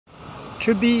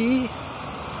To be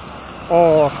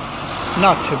or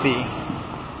not to be,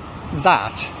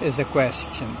 that is the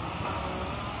question.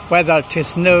 Whether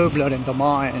 'tis nobler in the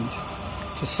mind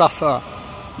to suffer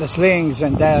the slings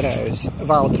and arrows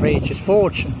of outrageous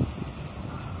fortune,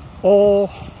 or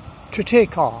to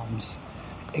take arms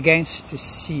against the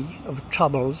sea of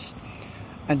troubles,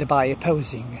 and by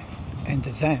opposing and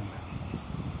them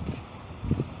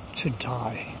to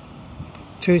die,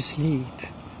 to sleep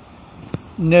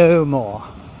no more,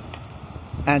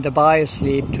 and by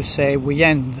sleep to say we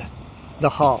end the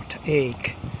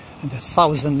heartache and the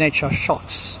thousand nature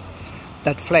shocks,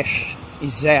 that flesh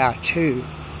is there too,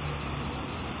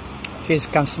 his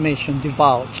consummation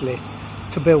devoutly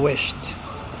to be wished,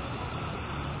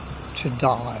 to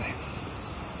die,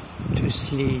 to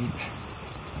sleep,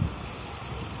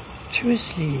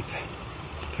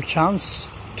 perchance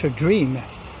to dream.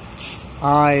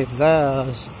 Aye,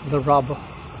 there's the rub,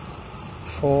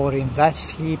 for in that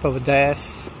sleep of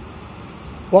death,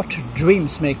 what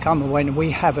dreams may come when we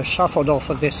have shuffled off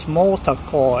this mortal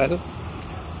coil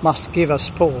must give us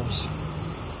pause.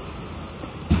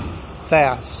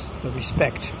 There's the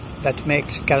respect that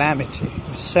makes calamity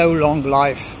of so long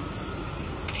life.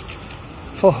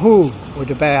 For who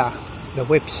would bear the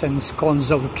whips and scorns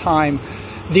of time,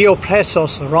 the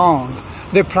oppressor's wrong,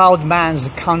 the proud man's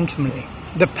contumely,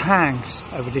 the pangs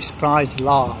of despised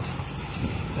love,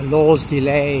 the law's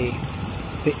delay,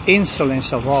 the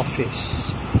insolence of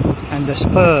office, and the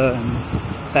spurn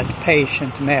that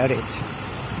patient merit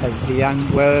of the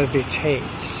unworthy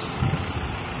takes?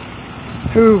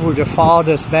 Who would the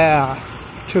fathers bear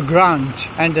to grunt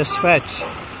and sweat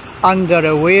under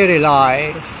a weary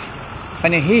life,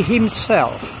 when he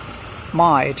himself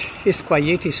might his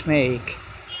quietus make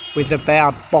with the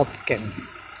bare bodkin,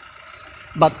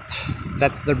 but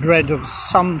that the dread of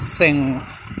something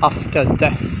after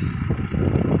death,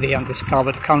 the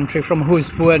undiscovered country from whose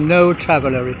poor no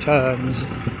traveller returns,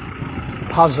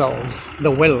 puzzles the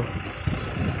will,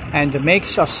 and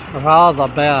makes us rather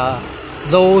bear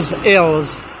those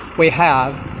ills we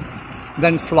have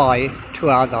than fly to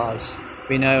others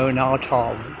we know not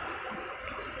of.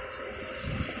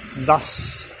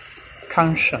 Thus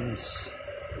conscience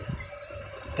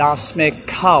does make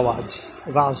cowards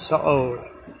of us all,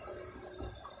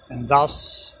 and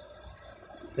thus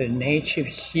the native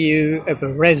hue of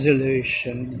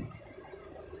resolution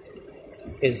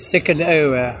is sickened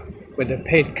o'er with the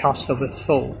pale cast of a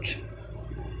thought,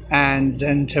 and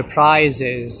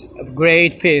enterprises of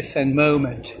great pith and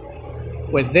moment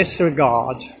with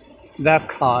disregard their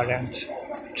current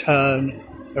turn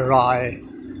awry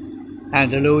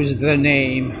and lose the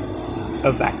name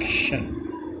of action.